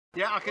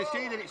Yeah, I can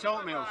see that it's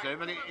oatmeal, sir,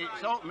 but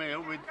it's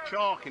oatmeal with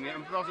chalk in it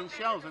and frozen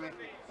shells. I mean,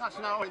 that's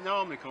not how it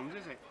normally comes,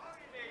 is it?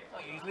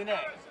 Not usually, no.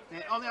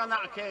 Yeah, only on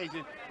that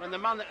occasion, when the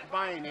man that's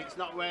buying it's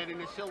not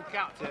wearing a silk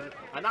cap,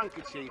 an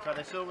handkerchief and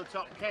a silver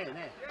top cane,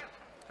 eh?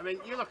 I mean,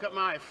 you look at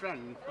my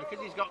friend,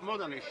 because he's got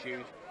mud on his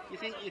shoes, you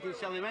think you can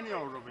sell him any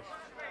old rubbish.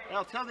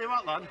 I'll tell you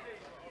what, lad,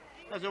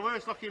 there's a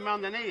worse looking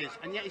man than he is,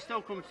 and yet he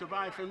still comes to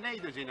buy from me,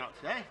 does he not,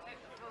 eh?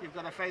 You've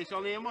got a face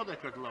only your mother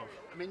could love.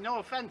 I mean, no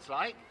offence,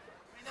 like.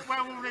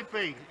 Where would it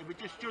be if we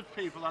just judged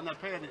people on their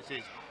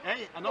appearances?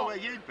 Eh? I know where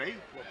you'd be.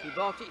 Look, he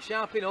bought it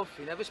sharp enough,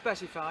 he never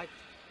specified.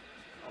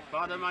 Oh,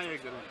 pardon my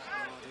ignorance.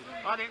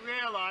 I didn't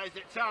realise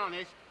that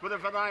tarnish was a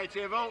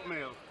variety of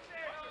oatmeal.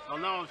 Well,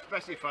 now I'm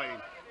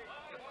specifying.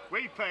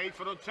 We paid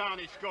for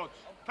untarnished goods.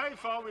 Paid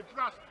for with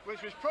brass,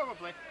 which was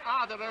probably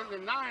harder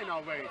than 9,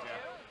 I'll wager.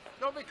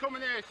 Don't be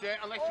coming here, sir,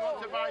 unless you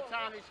want to buy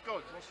tarnished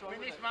goods. I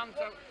mean, this man,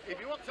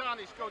 if you want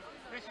tarnished goods,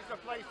 this is the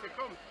place to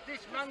come. This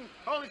man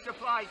only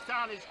supplies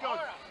tarnished goods.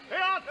 Here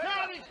are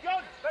tarnished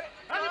goods!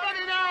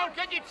 Anybody now,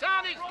 get your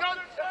tarnished goods?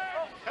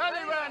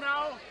 Anywhere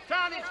now,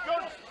 tarnished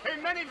goods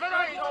in many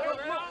varieties.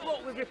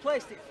 Look, we've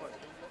replaced it for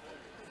you.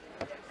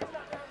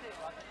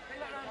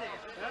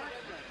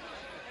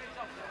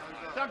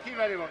 Thank you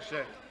very much,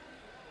 sir.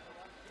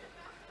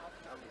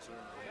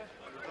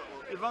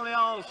 If only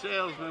all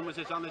salesmen was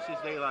as honest as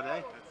they, lad,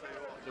 eh?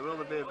 The world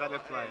would be a better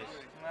place.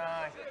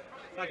 Aye.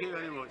 Thank you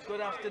very much.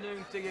 Good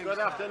afternoon to you. Good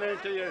afternoon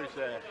to you,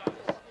 sir.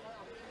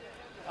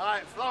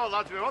 Alright, flour,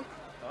 lads, we want.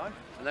 Aye.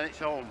 And then it's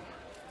home.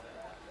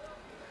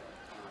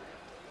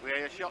 We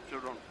have a shop to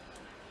run.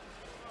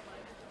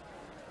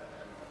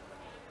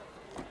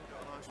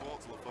 Nice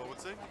walk to look forward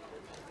to.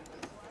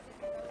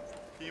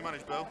 Can you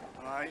manage, Bill?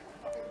 Alright.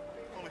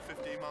 Only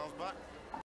 15 miles back.